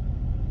more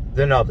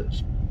than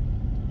others.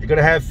 You're going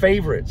to have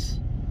favorites.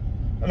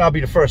 And I'll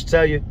be the first to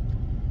tell you,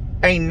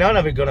 ain't none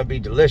of it going to be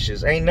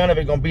delicious. Ain't none of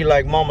it going to be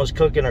like mama's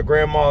cooking or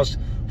grandma's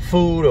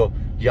food or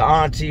your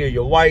auntie or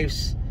your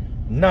wife's.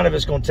 None of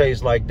it's going to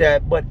taste like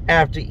that. But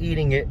after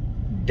eating it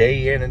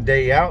day in and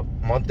day out,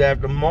 month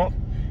after month,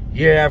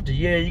 year after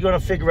year, you're going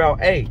to figure out,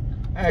 hey,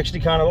 I actually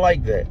kind of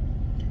like that.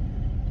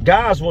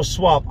 Guys will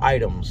swap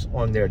items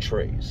on their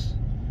trays.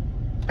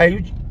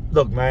 Hey,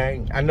 look,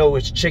 man, I know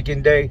it's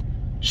chicken day.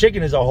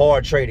 Chicken is a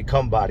hard tray to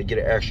come by to get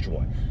an extra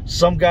one.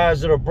 Some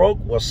guys that are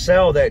broke will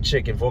sell that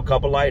chicken for a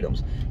couple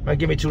items. Man,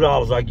 give me $2,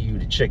 I'll give you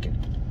the chicken.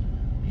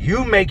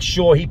 You make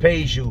sure he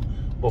pays you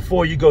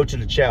before you go to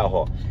the chow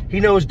hall. He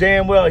knows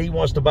damn well he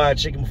wants to buy a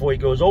chicken before he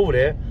goes over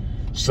there.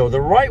 So the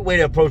right way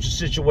to approach the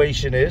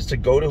situation is to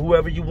go to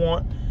whoever you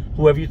want,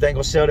 whoever you think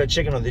will sell that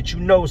chicken, or that you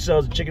know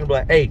sells the chicken, and be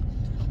like, hey,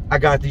 I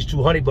got these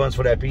 2 honey buns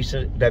for that piece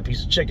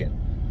of chicken.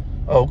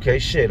 Okay,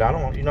 shit, I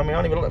don't, you know what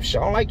I mean? I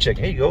don't like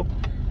chicken. Here you go.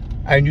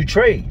 And you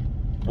trade.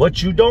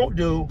 What you don't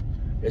do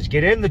is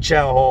get in the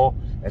chow hall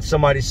and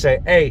somebody say,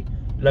 hey,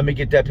 let me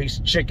get that piece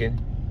of chicken.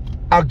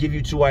 I'll give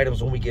you 2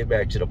 items when we get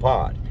back to the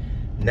pod.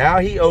 Now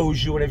he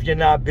owes you, and if you're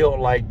not built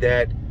like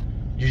that,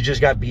 you just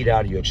got beat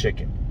out of your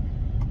chicken.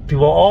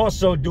 People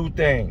also do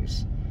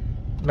things.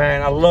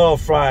 Man, I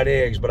love fried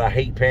eggs, but I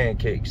hate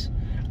pancakes.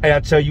 Hey, I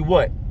tell you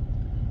what,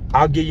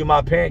 I'll give you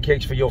my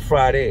pancakes for your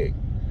fried egg.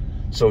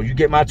 So you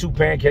get my 2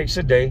 pancakes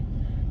a day.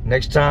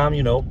 Next time,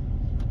 you know,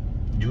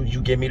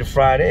 you give me the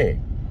fried egg.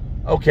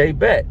 Okay,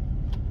 bet.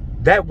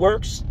 That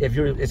works if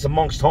it's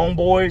amongst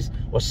homeboys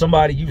or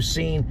somebody you've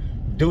seen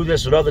do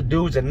this with other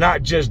dudes, and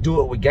not just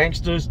do it with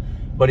gangsters.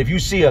 But if you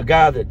see a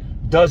guy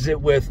that does it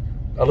with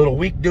a little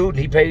weak dude and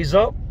he pays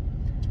up,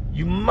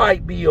 you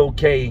might be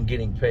okay in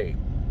getting paid.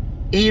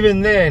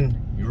 Even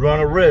then, you run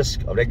a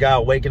risk of that guy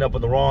waking up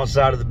on the wrong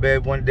side of the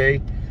bed one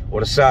day, or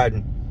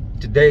deciding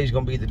today's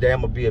gonna be the day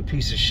I'm gonna be a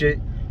piece of shit.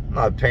 I'm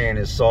not paying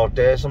his soft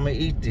ass, I'm gonna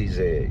eat these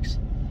eggs.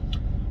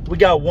 We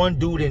got one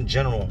dude in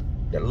general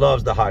that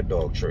loves the hot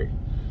dog tray.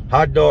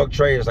 Hot dog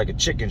tray is like a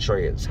chicken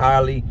tray. It's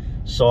highly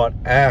sought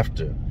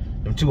after.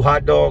 Them 2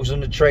 hot dogs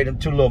on the tray, them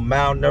 2 little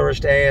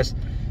malnourished ass,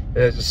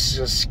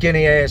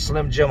 skinny ass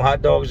Slim Jim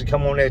hot dogs that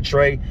come on that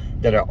tray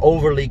that are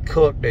overly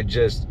cooked, that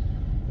just,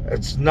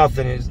 it's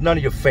nothing, it's none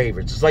of your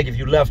favorites. It's like if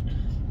you left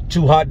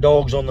 2 hot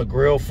dogs on the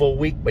grill for a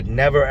week but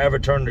never ever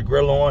turned the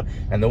grill on,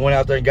 and then went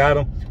out there and got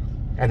them,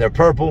 and they're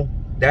purple.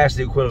 That's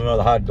the equivalent of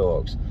the hot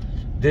dogs.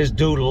 This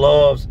dude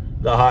loves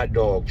the hot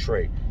dog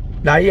tray.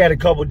 Now, he had a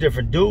couple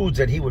different dudes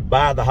that he would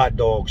buy the hot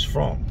dogs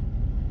from.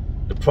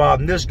 The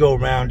problem this go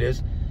around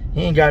is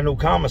he ain't got no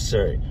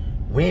commissary.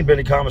 We ain't been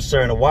in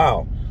commissary in a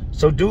while.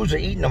 So dudes are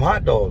eating them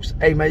hot dogs.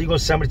 Hey, man, you gonna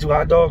send me 2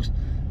 hot dogs?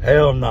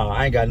 Hell no,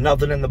 I ain't got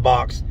nothing in the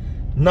box,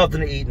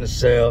 nothing to eat in the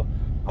cell.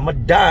 I'm gonna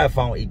die if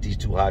I don't eat these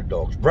 2 hot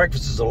dogs.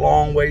 Breakfast is a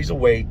long ways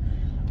away.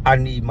 I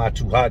need my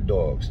 2 hot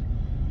dogs.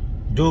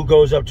 Dude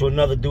goes up to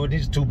another dude.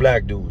 These 2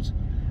 black dudes.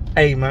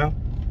 Hey, man,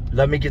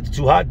 let me get the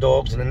 2 hot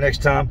dogs, and the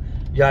next time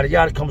yada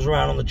yada comes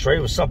around on the tray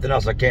with something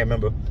else I can't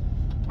remember.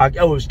 Oh,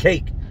 it was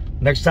cake.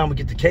 Next time we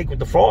get the cake with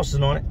the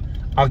frosting on it,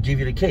 I'll give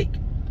you the cake.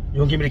 You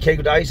gonna give me the cake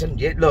with the icing?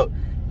 Yeah, look,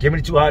 give me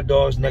the 2 hot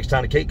dogs. Next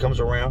time the cake comes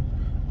around,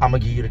 I'm gonna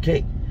give you the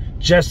cake.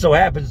 Just so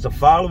happens the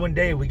following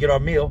day we get our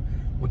meal,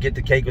 we get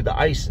the cake with the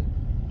icing.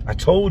 I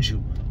told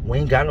you, we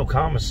ain't got no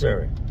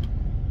commissary.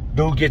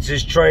 Dude gets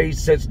his tray,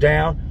 sits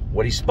down.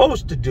 What he's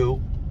supposed to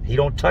do, he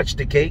don't touch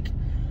the cake,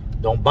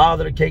 don't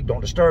bother the cake, don't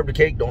disturb the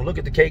cake, don't look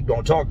at the cake,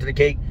 don't talk to the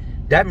cake.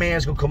 That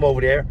man's gonna come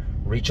over there,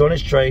 reach on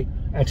his tray,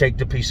 and take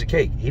the piece of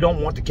cake. He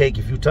don't want the cake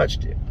if you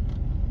touched it.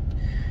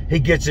 He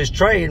gets his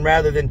tray, and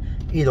rather than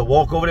either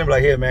walk over there and be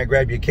like, here, man,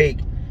 grab your cake,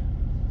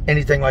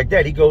 anything like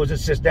that, he goes and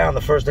sits down.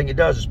 The first thing he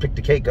does is pick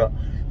the cake up,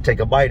 take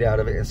a bite out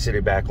of it, and sit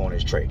it back on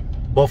his tray.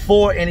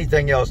 Before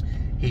anything else,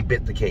 he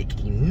bit the cake.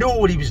 He knew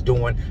what he was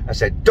doing. I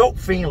said, dope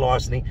fiend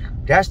larceny.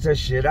 That's the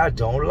shit I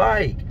don't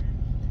like.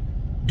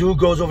 Dude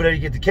goes over there to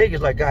get the cake.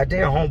 He's like, God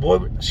damn,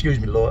 homeboy. Excuse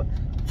me, Lord.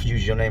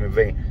 Use your name in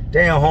vain.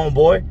 Damn,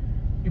 homeboy.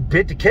 You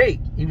bit the cake.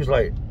 He was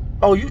like,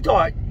 oh, you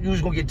thought you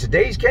was going to get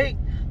today's cake?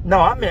 No,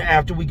 I meant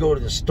after we go to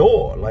the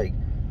store. Like,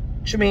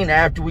 what you mean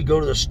after we go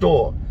to the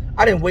store?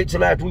 I didn't wait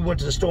till after we went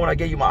to the store and I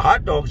gave you my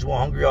hot dogs. You were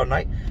hungry all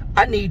night.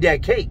 I need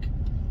that cake.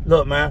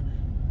 Look,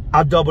 man,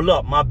 I'll double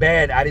up. My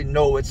bad. I didn't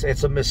know it's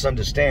a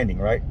misunderstanding,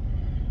 right?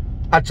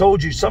 I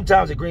told you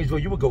sometimes at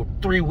Greensville, you would go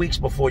 3 weeks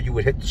before you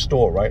would hit the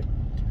store, right?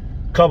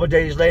 A couple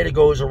days later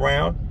goes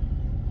around.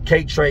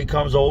 Cake tray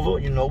comes over.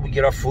 You know, we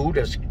get our food.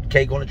 There's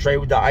cake on the tray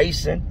with the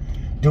icing.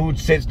 Dude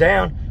sits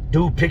down.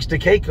 Dude picks the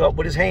cake up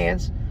with his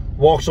hands,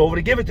 walks over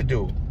to give it to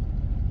dude.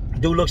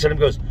 Dude looks at him and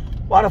goes,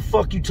 why the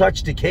fuck you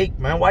touched the cake,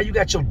 man? Why you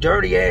got your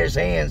dirty ass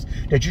hands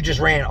that you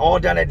just ran all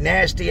down that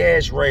nasty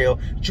ass rail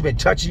that you been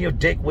touching your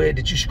dick with,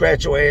 that you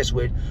scratch your ass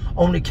with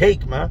on the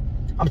cake, man?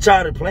 I'm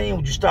tired of playing.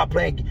 Would you stop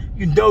playing?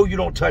 You know you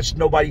don't touch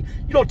nobody.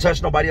 You don't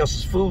touch nobody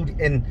else's food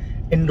in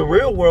the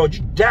real world.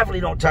 You definitely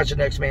don't touch the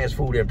next man's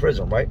food in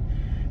prison, right?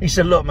 He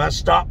said, look, man,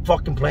 stop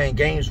fucking playing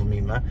games with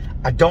me, man.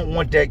 I don't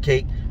want that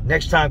cake.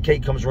 Next time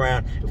cake comes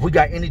around, if we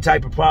got any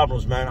type of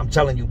problems, man, I'm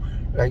telling you,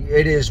 like,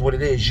 it is what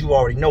it is. You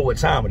already know what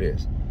time it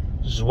is.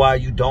 This is why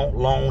you don't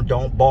loan,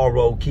 don't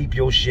borrow. Keep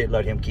your shit.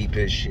 Let him keep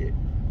his shit.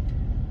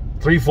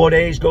 3-4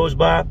 days goes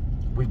by.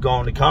 We've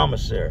gone to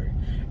commissary.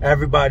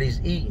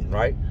 Everybody's eating,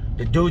 right?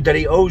 The dude that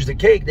he owes the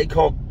cake, they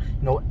call,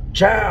 you know,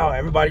 chow.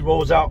 Everybody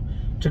rolls out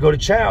to go to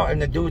chow,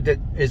 and the dude that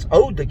is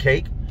owed the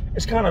cake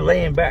is kind of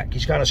laying back.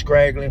 He's kind of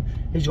scraggling.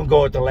 He's gonna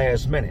go at the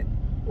last minute.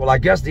 Well, I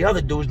guess the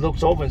other dude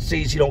looks over and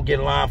sees he don't get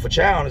in line for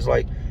chow, and is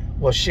like,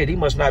 well, shit, he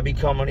must not be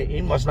coming.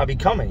 He must not be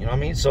coming. You know what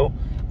I mean? So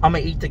I'm gonna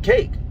eat the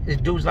cake. This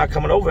dude's not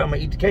coming over. I'm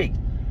gonna eat the cake.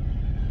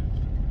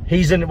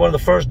 He's in one of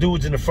the first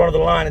dudes in the front of the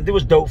line, and there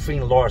was dope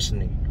fiend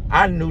larceny.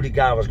 I knew the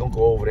guy was gonna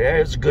go over there.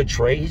 It's a good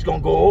trade. He's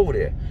gonna go over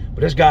there.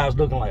 But this guy was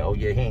looking like, oh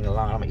yeah, he ain't in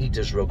line. I'm gonna eat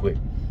this real quick.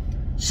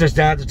 Sits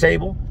down at the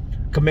table,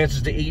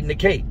 commences to eating the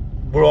cake.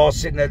 We're all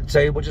sitting at the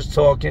table, just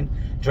talking,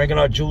 drinking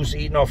our juice,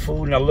 eating our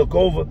food, and I look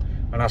over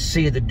and I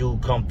see the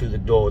dude come through the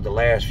door with the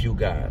last few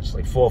guys.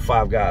 Like 4 or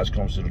 5 guys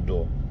comes through the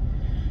door.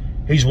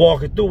 He's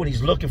walking through and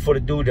he's looking for the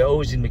dude that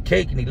owes him the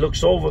cake, and he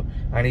looks over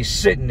and he's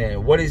sitting there.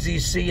 What does he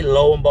see?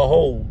 Lo and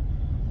behold,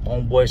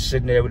 homeboy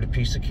sitting there with a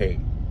piece of cake,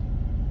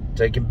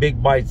 taking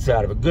big bites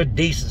out of a good,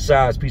 decent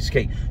sized piece of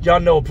cake. Y'all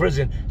know in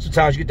prison,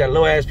 sometimes you get that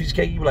little ass piece of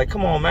cake, you be like,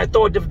 come on, man,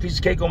 throw a different piece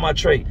of cake on my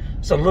tray.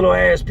 It's a little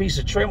ass piece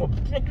of tray. I'm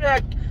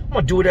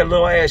gonna do with that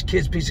little ass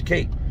kid's piece of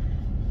cake.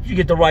 If you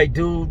get the right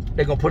dude,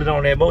 they're gonna put it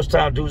on there. Most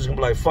times dudes are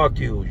gonna be like, fuck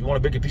you. You want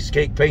a bigger piece of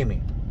cake, pay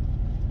me.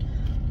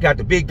 Got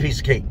the big piece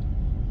of cake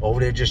over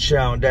there just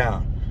chowing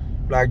down.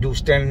 Black dude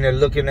standing there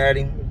looking at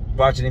him,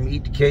 watching him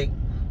eat the cake.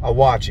 I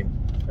watch him.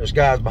 There's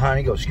guys behind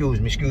him. He goes,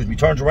 excuse me.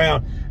 Turns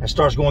around and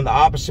starts going the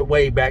opposite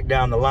way back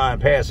down the line,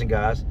 passing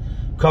guys.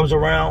 Comes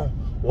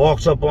around,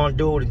 walks up on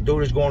dude, and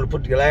dude is going to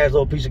put the last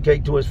little piece of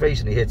cake to his face,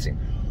 and he hits him.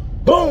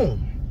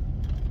 Boom!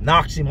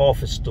 Knocks him off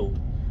his stool.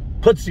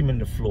 Puts him in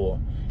the floor.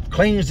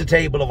 Cleans the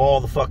table of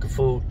all the fucking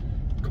food.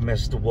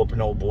 Commences to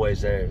whooping old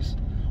boy's ass.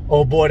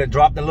 Old boy that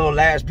dropped the little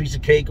last piece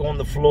of cake on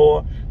the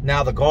floor.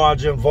 Now the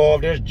guards are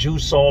involved. There's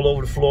juice all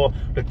over the floor.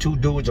 The 2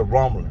 dudes are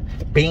rumbling.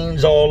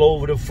 Beans all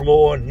over the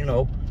floor, and you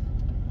know,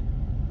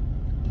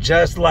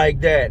 just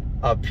like that,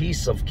 a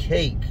piece of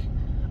cake.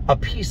 A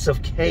piece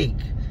of cake.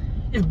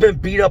 You've been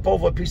beat up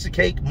over a piece of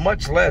cake,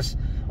 much less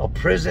a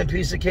prison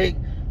piece of cake.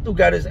 Dude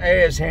got his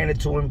ass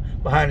handed to him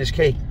behind his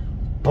cake.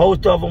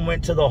 Both of them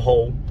went to the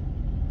hole.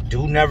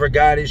 Dude never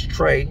got his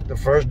tray. The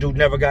first dude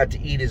never got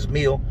to eat his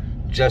meal,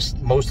 just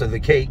most of the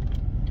cake.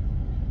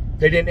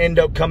 They didn't end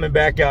up coming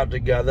back out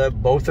together.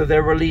 Both of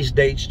their release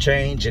dates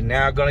changed, and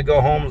now gonna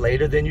go home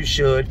later than you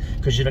should,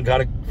 because you done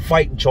got a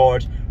fighting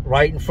charge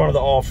right in front of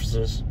the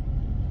officers.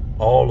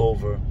 All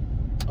over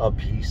a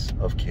piece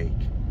of cake.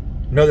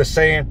 You know they're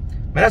saying,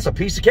 man, that's a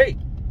piece of cake.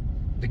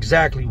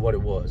 Exactly what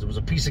it was. It was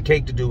a piece of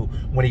cake to do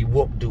when he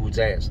whooped dude's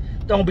ass.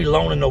 Don't be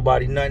loaning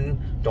nobody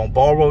nothing. Don't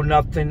borrow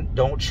nothing.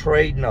 Don't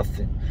trade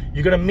nothing.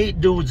 You're going to meet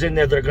dudes in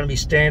there that are going to be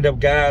stand-up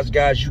guys,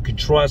 guys you can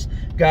trust,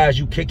 guys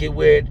you kick it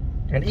with.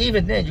 And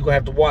even then, you're going to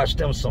have to watch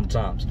them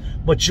sometimes.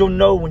 But you'll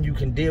know when you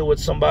can deal with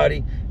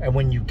somebody and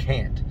when you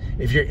can't.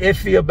 If you're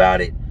iffy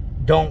about it,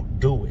 don't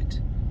do it.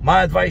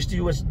 My advice to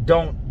you is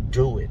don't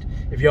do it.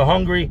 If you're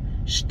hungry,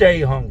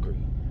 stay hungry.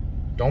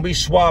 Don't be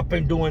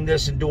swapping, doing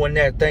this and doing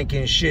that,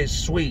 thinking shit's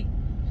sweet,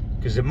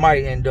 because it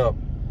might end up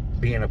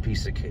being a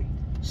piece of cake.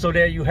 So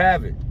there you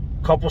have it.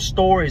 Couple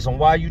stories on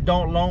why you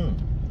don't loan,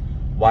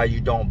 why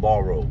you don't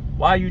borrow,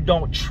 why you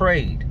don't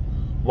trade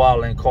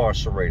while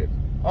incarcerated.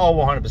 All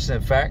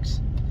 100%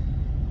 facts.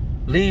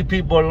 Leave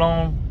people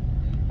alone,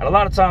 and a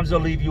lot of times they'll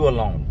leave you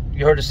alone.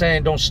 You heard the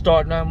saying, don't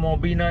start nothing,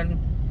 won't be nothing.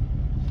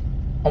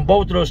 On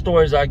both of those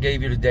stories I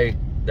gave you today,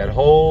 that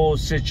whole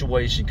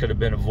situation could have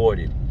been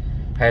avoided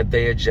had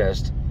they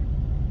just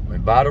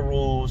went by the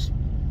rules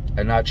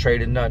and not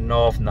traded nothing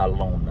off, not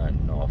loaned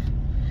nothing off.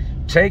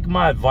 Take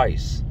my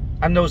advice.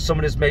 I know some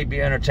of this may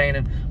be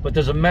entertaining, but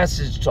there's a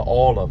message to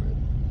all of it.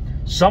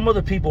 Some of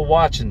the people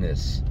watching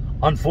this,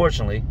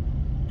 unfortunately,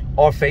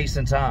 are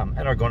facing time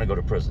and are going to go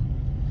to prison.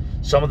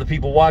 Some of the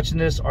people watching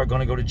this are going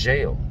to go to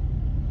jail.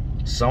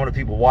 Some of the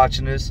people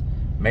watching this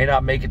may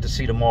not make it to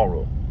see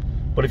tomorrow.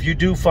 But if you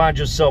do find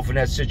yourself in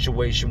that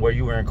situation where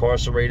you were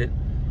incarcerated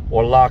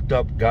or locked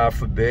up, God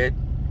forbid,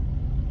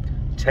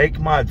 take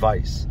my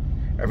advice.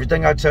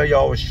 Everything I tell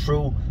y'all is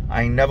true.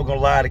 I ain't never gonna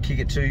lie to kick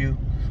it to you.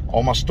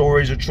 All my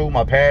stories are true.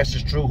 My past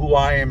is true. Who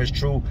I am is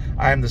true.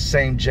 I am the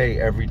same Jay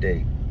every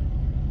day.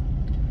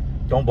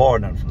 Don't borrow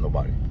nothing from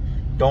nobody.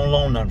 Don't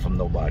loan nothing from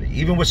nobody.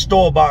 Even with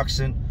store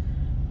boxing,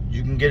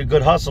 you can get a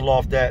good hustle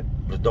off that,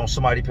 but don't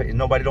somebody pay,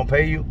 nobody don't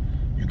pay you,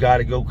 you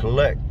gotta go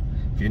collect.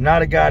 If you're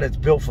not a guy that's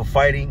built for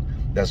fighting,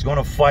 that's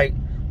gonna fight,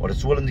 or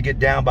that's willing to get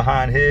down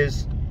behind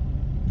his,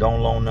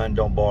 don't loan nothing,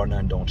 don't borrow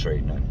nothing, don't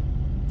trade nothing.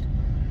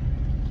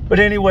 But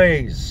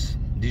anyways,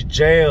 these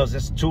jails,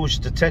 institutions,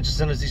 detention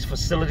centers, these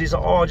facilities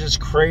are all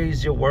just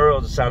crazy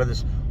worlds inside of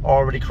this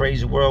already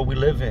crazy world we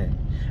live in.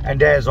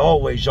 And as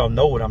always, y'all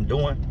know what I'm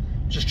doing.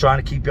 Just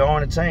trying to keep y'all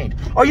entertained.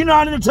 Are you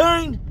not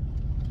entertained?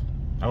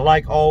 And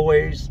like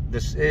always,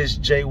 this is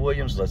Jay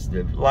Williams. Let's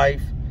live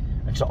life.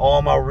 And to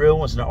all my real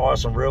ones, and there are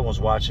some real ones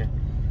watching,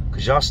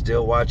 because y'all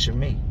still watching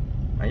me.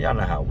 And y'all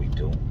know how we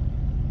do.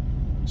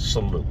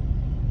 Salute.